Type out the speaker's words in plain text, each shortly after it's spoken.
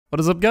What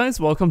is up guys,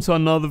 welcome to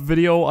another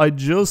video. I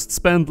just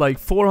spent like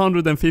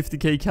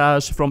 450k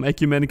cash from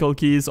ecumenical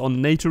keys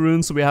on nature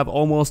runes, so we have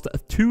almost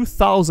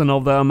 2000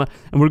 of them,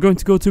 and we're going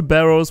to go to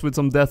Barrows with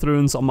some death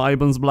runes on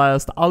Iban's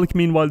blast, Alk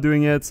meanwhile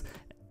doing it,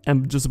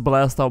 and just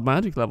blast out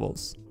magic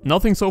levels.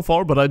 Nothing so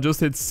far, but I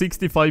just hit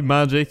 65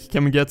 magic.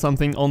 Can we get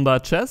something on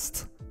that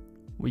chest?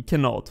 We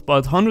cannot,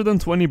 but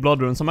 120 blood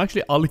runes. I'm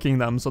actually alking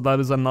them, so that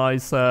is a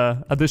nice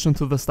addition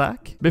to the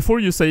stack. Before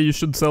you say you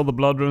should sell the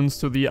blood runes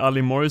to the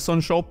Ali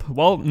Morrison shop,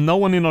 well, no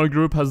one in our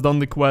group has done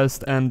the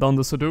quest and done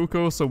the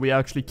Sudoku, so we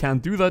actually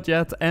can't do that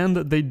yet, and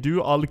they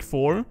do alk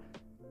for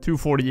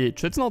 240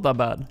 each. It's not that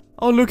bad.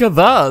 Oh, look at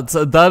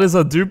that! That is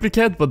a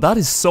duplicate, but that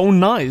is so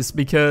nice,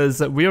 because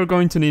we are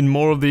going to need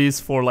more of these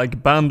for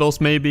like bandos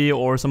maybe,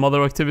 or some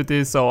other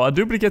activities, so a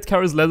duplicate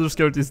carries leather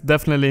skirt is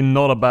definitely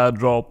not a bad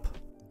drop.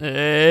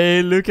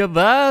 Hey, look at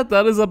that!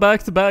 That is a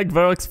back-to-back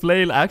Verox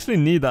Flail. I actually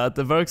need that.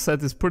 The Verox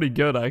set is pretty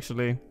good,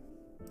 actually.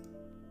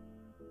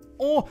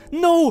 Oh,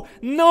 no!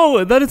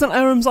 No! That is an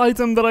Aram's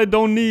item that I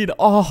don't need.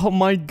 Oh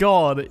my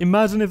god.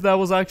 Imagine if that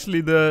was actually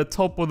the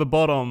top or the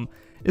bottom.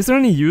 Is there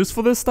any use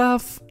for this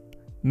staff?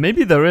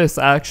 Maybe there is,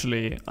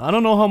 actually. I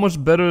don't know how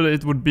much better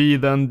it would be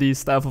than the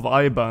Staff of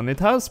Iban. It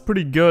has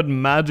pretty good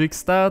magic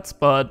stats,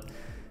 but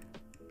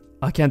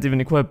I can't even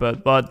equip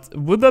it, but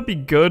would that be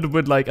good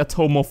with like a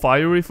Tome of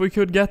Fire if we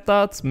could get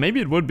that? Maybe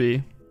it would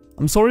be.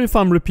 I'm sorry if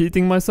I'm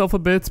repeating myself a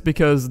bit,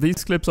 because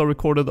these clips are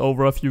recorded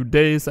over a few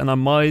days and I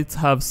might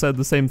have said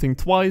the same thing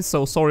twice,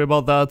 so sorry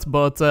about that,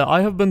 but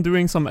I have been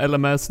doing some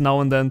LMS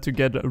now and then to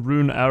get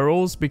rune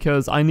arrows,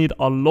 because I need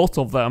a lot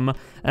of them,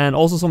 and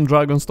also some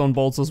dragonstone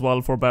bolts as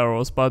well for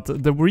barrows. But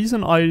the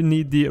reason I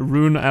need the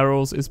rune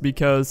arrows is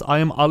because I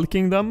am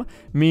alking them,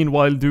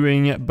 meanwhile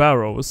doing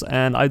barrows,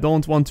 and I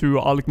don't want to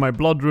alk my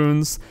blood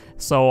runes,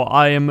 so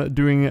I am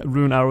doing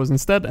rune arrows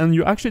instead, and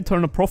you actually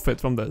turn a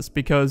profit from this,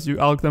 because you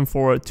alk them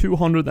for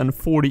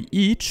 240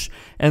 each,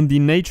 and the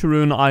nature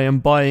rune I am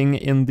buying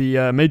in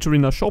the Major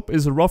Arena shop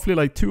is roughly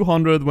like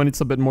 200 when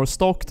it's a bit more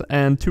stocked,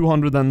 and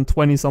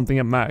 220 something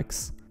at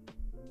max.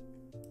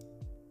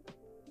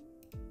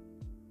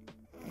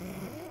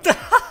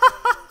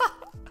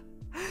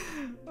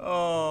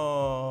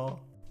 Oh,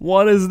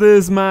 what is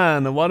this,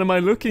 man? What am I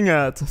looking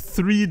at?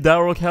 3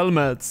 Darok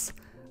helmets.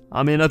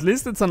 I mean, at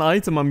least it's an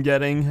item I'm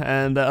getting,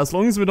 and as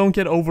long as we don't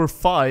get over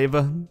 5,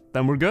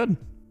 then we're good.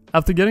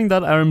 After getting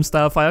that Aram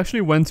staff, I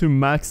actually went to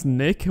Max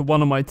Nick,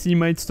 one of my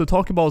teammates, to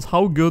talk about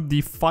how good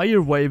the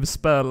Fire Wave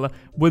spell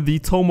with the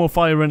Tome of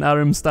Fire and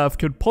Aram staff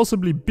could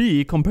possibly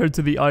be compared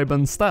to the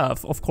Iban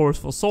staff, of course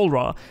for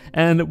Solra.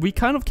 And we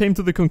kind of came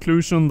to the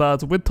conclusion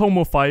that with Tome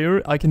of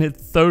Fire, I can hit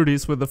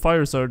 30s with the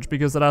Fire Surge,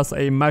 because it has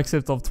a max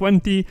hit of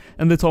 20,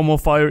 and the Tome of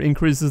Fire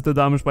increases the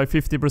damage by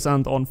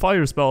 50% on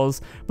fire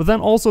spells. But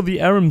then also the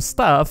Aram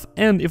staff,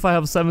 and if I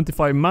have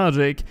 75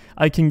 magic,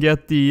 I can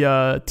get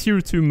the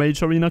tier 2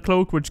 Mage Arena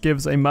cloak, which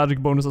gives a magic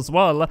bonus as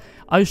well.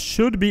 I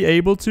should be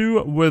able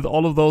to, with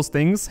all of those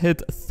things,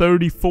 hit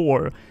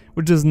 34,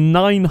 which is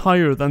 9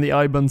 higher than the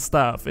Iban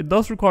staff. It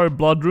does require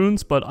blood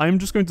runes, but I'm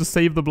just going to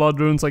save the blood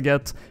runes I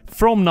get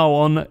from now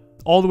on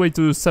all the way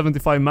to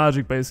 75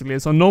 magic basically,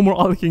 so no more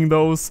alking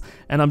those,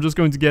 and I'm just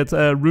going to get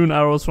rune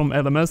arrows from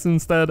LMS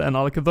instead and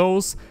alk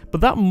those.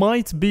 But that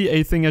might be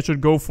a thing I should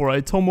go for,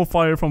 a Tome of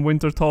Fire from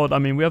Wintertodd. I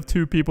mean, we have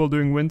 2 people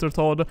doing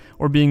Wintertodd,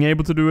 or being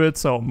able to do it,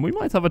 so we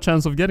might have a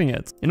chance of getting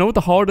it. You know what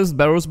the hardest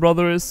Barrows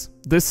brother is?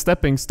 This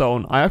stepping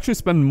stone. I actually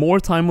spend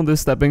more time on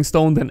this stepping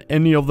stone than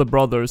any of the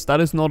brothers.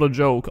 That is not a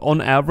joke.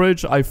 On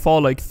average, I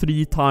fall like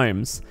 3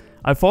 times.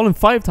 I've fallen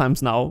 5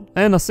 times now,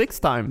 and a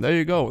 6th time. There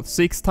you go,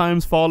 6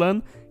 times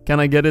fallen. Can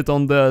I get it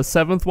on the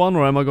 7th one,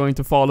 or am I going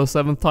to fall a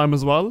 7th time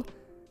as well?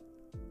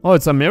 Oh,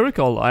 it's a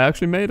miracle. I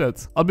actually made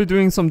it. I'll be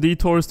doing some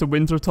detours to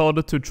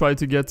Wintertodd to try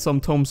to get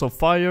some Tomes of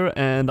Fire,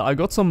 and I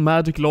got some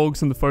magic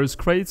logs in the first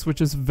crates,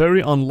 which is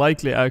very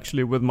unlikely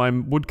actually with my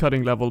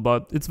woodcutting level,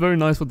 but it's very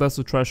nice with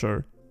Desert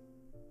Treasure.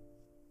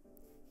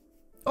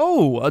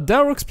 Oh, a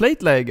Darok's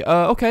plate leg.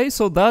 Okay,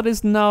 so that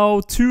is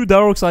now 2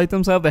 Darok's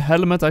items. I have the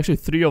helmet, actually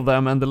 3 of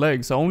them, and the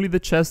legs, so only the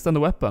chest and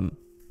the weapon.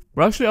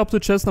 We're actually up to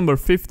chest number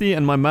 50,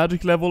 and my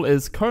magic level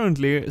is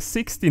currently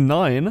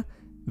 69.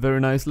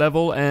 Very nice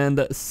level, and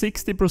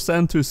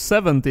 60% to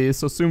 70,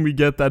 so soon we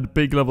get that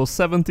big level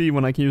 70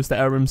 when I can use the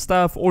Aram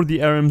staff or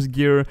the Aram's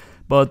gear,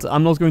 but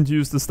I'm not going to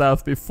use the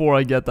staff before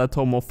I get that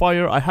Tome of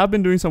Fire. I have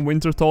been doing some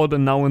Wintertodd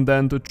now and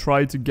then to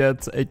try to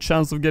get a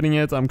chance of getting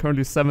it. I'm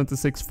currently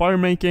 76 fire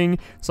making,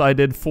 so I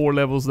did 4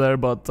 levels there,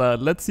 but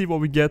let's see what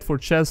we get for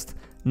chest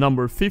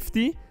number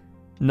 50.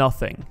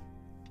 Nothing.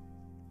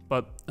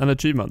 But an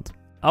achievement.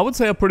 I would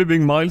say a pretty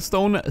big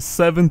milestone,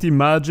 70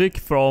 magic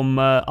from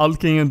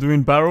alking and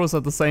doing barrows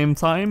at the same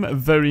time,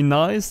 very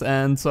nice,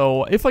 and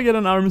so if I get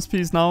an arms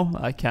piece now,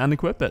 I can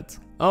equip it.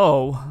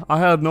 Oh, I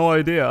had no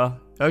idea.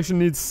 I actually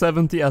need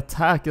 70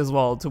 attack as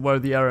well to wear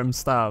the Aram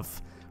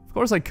staff. Of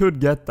course I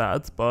could get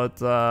that, but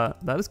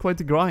that is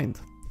quite a grind.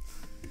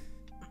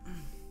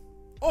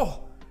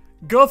 Oh!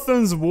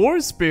 Guthan's War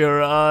Spear,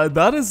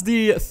 that is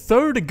the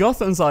 3rd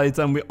Guthan's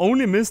item, we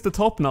only missed the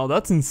top now,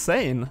 that's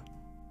insane.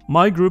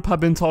 My group have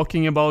been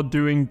talking about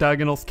doing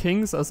Dagon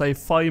Kings as a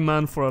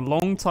 5-man for a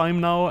long time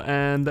now,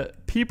 and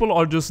people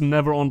are just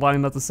never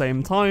online at the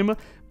same time,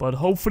 but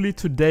hopefully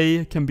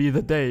today can be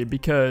the day,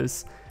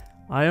 because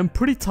I am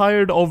pretty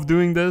tired of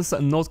doing this,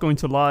 and not going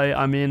to lie.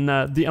 I mean,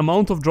 the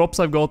amount of drops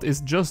I've got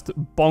is just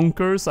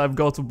bonkers. I've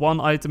got 1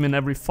 item in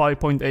every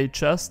 5.8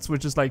 chests,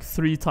 which is like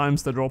 3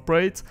 times the drop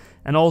rate.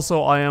 And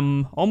also I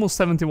am almost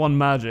 71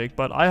 magic,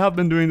 but I have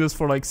been doing this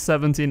for like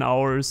 17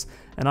 hours,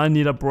 and I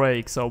need a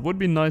break, so it would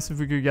be nice if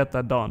we could get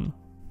that done.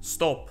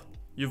 Stop.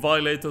 You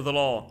violated the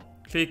law.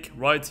 Click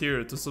right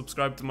here to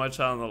subscribe to my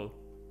channel.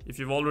 If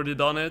you've already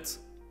done it,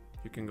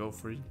 you can go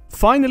free.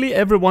 Finally,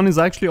 everyone is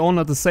actually on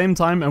at the same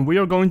time, and we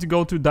are going to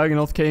go to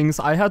Dagon Kings.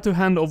 I had to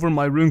hand over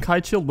my rune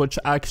kite shield, which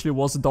actually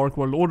was Dark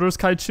World Order's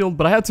kite shield,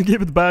 but I had to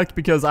give it back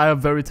because I have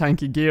very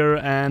tanky gear,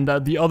 and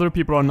the other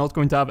people are not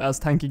going to have as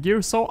tanky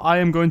gear, so I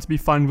am going to be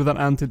fine with an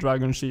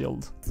anti-dragon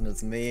shield. And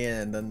it's me,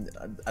 and then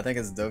I think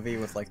it's Dovi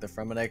with like the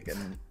Fremetic,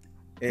 and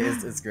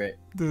it's great.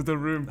 Dude, the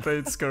rune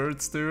plate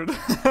skirts, dude.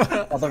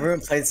 Oh, the rune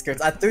plate skirts.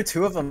 I threw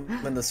 2 of them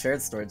in the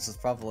shared storage, that's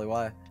probably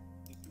why.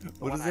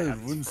 What is that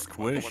rune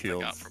square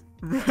shield?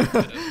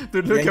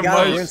 Dude, look at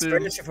my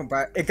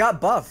shield. It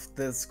got buffed,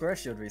 the square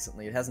shield,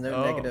 recently. It has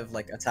no negative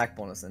like attack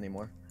bonus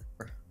anymore.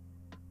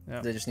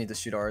 Yeah. They just need to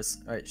shoot ours.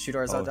 Alright, shoot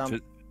ours out down.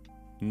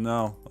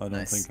 No, I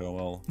don't think I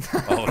will.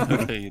 Oh,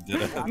 okay, you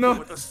did it. No.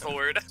 With a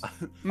sword.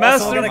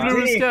 Master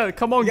Blue Scat,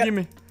 come on,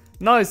 gimme.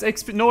 Nice,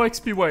 XP, no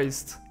XP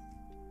waste.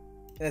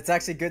 It's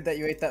actually good that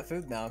you ate that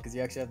food now, because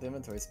you actually have the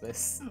inventory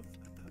space.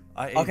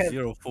 I ate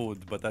 0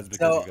 food, but that's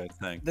because you guys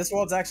tanked. This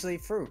world's actually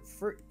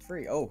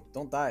free. Oh,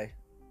 don't die.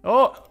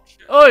 Oh,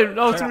 oh,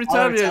 no, to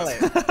retaliate.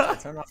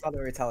 Turn off how to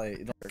retaliate.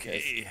 You don't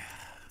okay.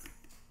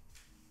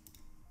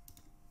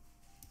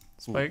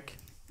 Spike.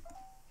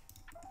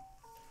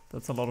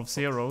 That's a lot of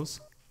zeros.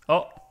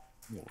 Oh.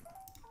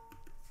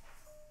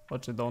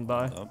 Watch it, don't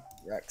die.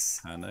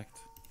 Rex. Panicked.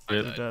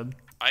 You're dead.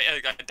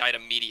 I died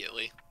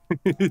immediately.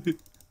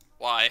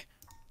 Why?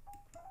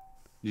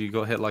 You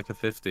got hit like a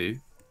 50.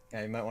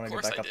 Yeah, you might want to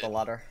get back up the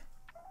ladder.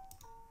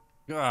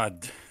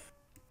 God.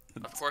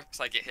 Of course,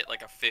 I get hit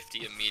like a 50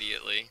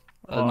 immediately.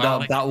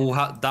 That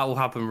will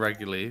happen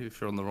regularly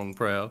if you're on the wrong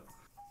prayer.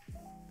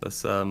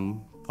 That's part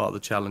of the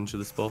challenge of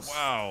this boss.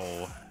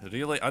 Wow,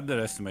 really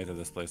underestimated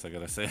this place, I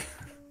gotta say.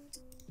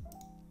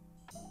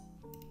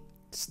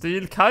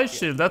 Steel Kite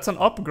Shield, that's an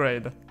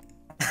upgrade.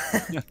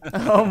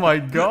 Oh my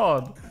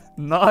god.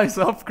 Nice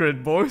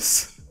upgrade,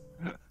 boys.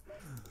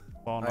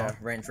 Oh yeah,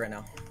 range right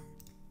now.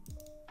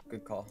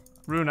 Good call.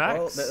 Rune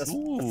axe.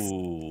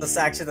 That's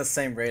actually the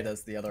same rate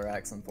as the other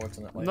axe,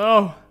 unfortunately.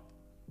 No.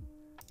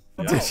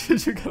 No.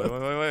 Did you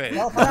go? Wait.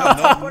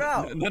 Teleport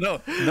out.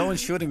 No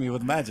one's shooting me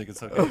with magic.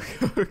 It's okay.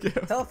 Okay.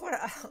 Teleport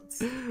out.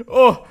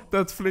 Oh,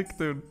 that flick,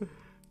 dude.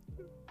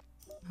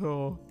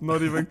 Oh,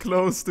 not even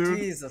close, dude.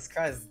 Jesus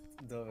Christ.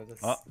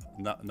 Oh,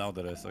 now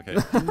there is. Okay.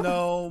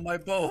 No, my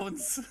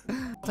bones.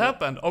 What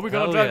happened? Oh, we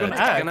got a dragon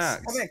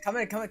axe. Come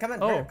in.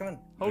 Oh, come in.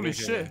 Holy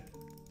shit.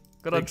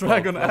 Got a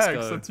dragon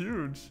axe. That's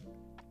huge.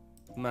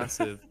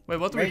 Massive. Wait,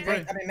 what do we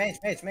pray?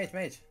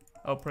 Mage.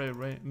 Oh, pray,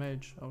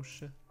 mage. Oh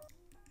shit.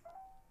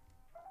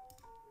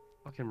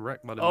 Fucking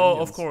wreck my Oh,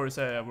 of course.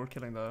 Yeah, we're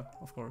killing the.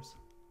 Of course.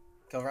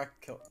 Kill Rex.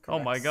 Oh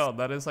my god,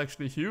 that is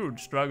actually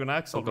huge. Dragon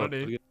axe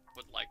already.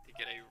 Would like to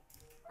get a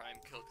prime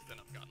kill because then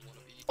I've gotten one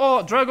of each.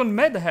 Oh, dragon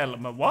med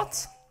helm.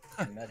 What?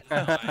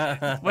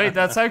 Wait,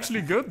 that's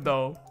actually good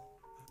though.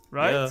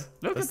 Right? Yeah,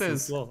 look at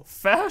this.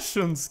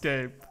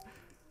 Fashionscape.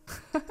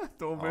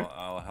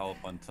 I'll help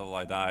until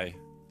I die.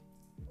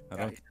 I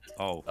don't.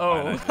 Oh.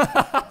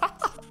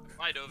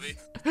 Bye, Dovey.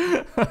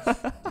 I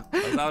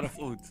was out of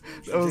food.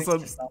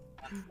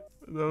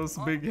 That was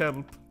big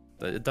help.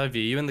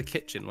 Dovey, are you in the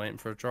kitchen waiting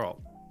for a drop?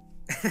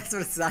 That's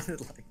what it sounded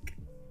like.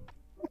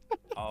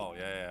 Oh,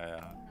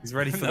 yeah. He's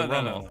ready for the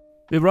run-off.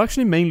 We were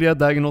actually mainly at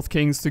Dagon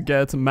Kings to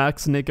get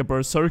Max Nick a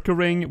Berserker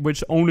Ring,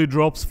 which only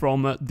drops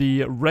from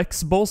the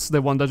Rex boss,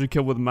 the one that you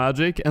kill with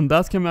magic, and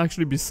that can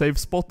actually be safe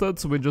spotted,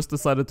 so we just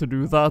decided to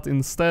do that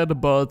instead,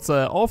 but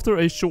after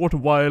a short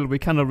while we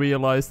kind of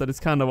realized that it's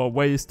kind of a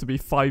waste to be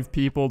 5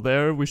 people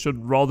there. We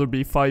should rather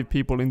be 5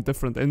 people in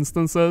different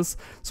instances,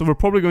 so we're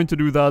probably going to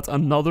do that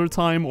another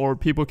time, or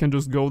people can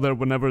just go there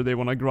whenever they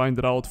want to grind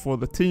it out for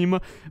the team.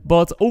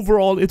 But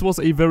overall it was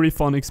a very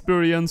fun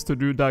experience to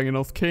do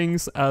Dagon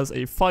Kings as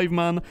a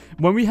 5-man.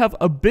 When we have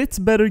a bit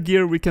better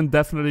gear, we can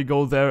definitely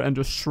go there and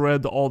just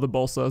shred all the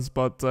bosses,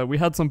 but we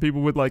had some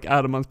people with like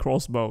adamant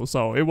crossbow,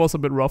 so it was a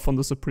bit rough on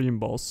the supreme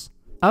boss.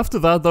 After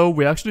that though,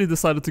 we actually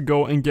decided to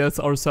go and get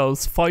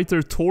ourselves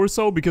Fighter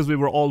Torso, because we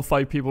were all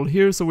 5 people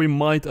here, so we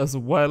might as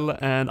well,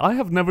 and I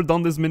have never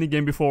done this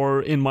minigame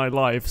before in my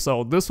life,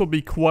 so this will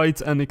be quite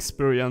an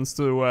experience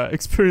to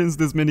experience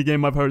this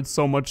minigame I've heard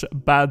so much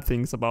bad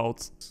things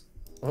about.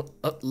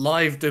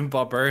 Live doing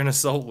Barbarian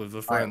Assault with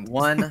a friend.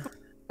 Right,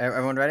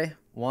 everyone ready?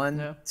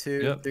 1,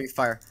 2, 3,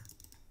 fire.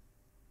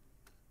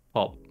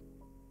 Pop.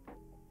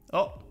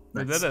 Oh,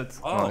 we did it.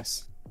 Oh.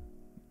 Nice.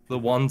 The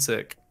 1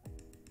 tick.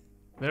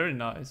 Very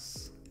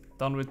nice.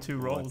 Done with 2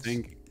 rolls.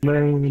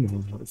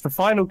 It's the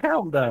final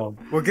countdown.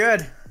 We're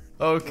good.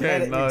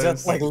 Okay, nice.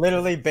 Just like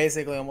literally,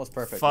 basically, almost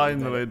perfect.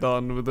 Finally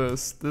done with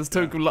this. This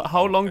took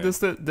how long did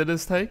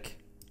this take?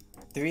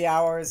 3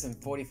 hours and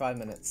 45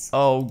 minutes.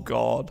 Oh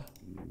god.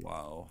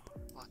 Wow.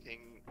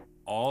 Fucking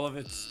all of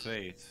it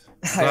straight.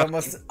 I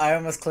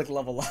almost clicked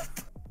level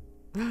up.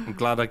 I'm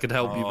glad I could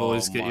help you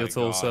boys get your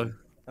torso.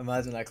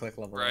 Imagine I click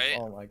level up.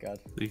 Oh my god.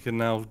 You can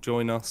now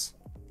join us.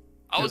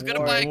 I was gonna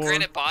buy a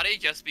granite body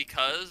just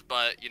because,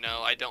 but you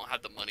know I don't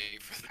have the money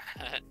for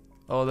that.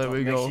 Oh, there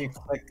we go. Make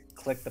sure you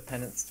click the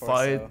pennant's torso.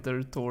 Fight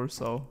their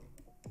torso.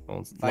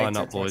 Well, line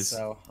up, boys.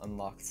 Torso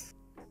unlocked.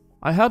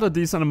 I had a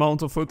decent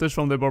amount of footage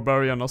from the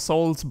Barbarian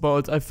Assault,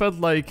 but I felt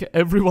like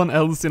everyone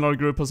else in our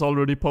group has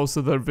already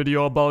posted their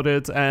video about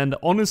it, and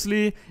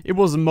honestly, it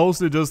was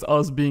mostly just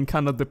us being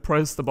kind of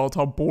depressed about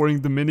how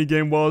boring the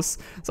minigame was,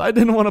 so I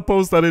didn't want to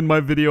post that in my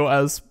video,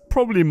 as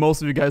probably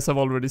most of you guys have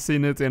already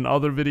seen it in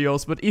other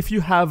videos, but if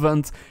you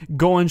haven't,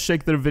 go and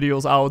check their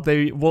videos out.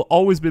 They will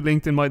always be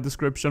linked in my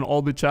description,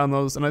 all the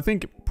channels, and I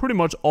think pretty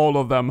much all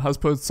of them has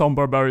put some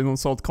Barbarian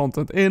Assault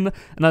content in,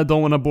 and I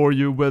don't want to bore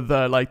you with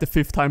like the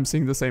 5th time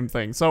seeing the same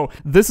thing. So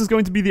this is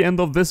going to be the end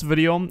of this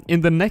video.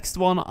 In the next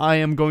one, I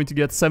am going to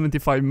get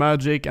 75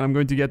 magic, and I'm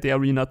going to get the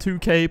Arena 2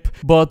 cape,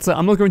 but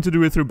I'm not going to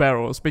do it through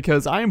barrows,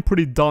 because I am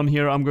pretty done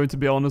here, I'm going to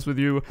be honest with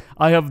you.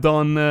 I have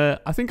done,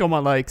 I think I'm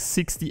at like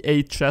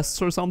 68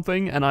 chests or something,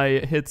 and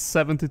I hit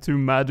 72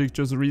 magic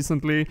just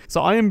recently,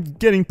 so I am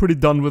getting pretty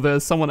done with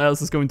this. Someone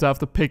else is going to have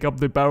to pick up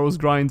the barrows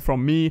grind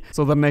from me,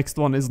 so the next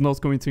one is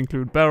not going to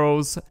include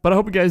barrows. But I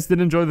hope you guys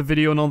did enjoy the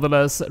video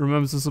nonetheless.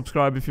 Remember to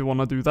subscribe if you want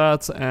to do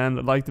that,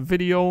 and like the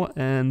video,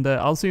 and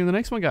I'll see you in the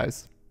next one,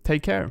 guys.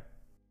 Take care.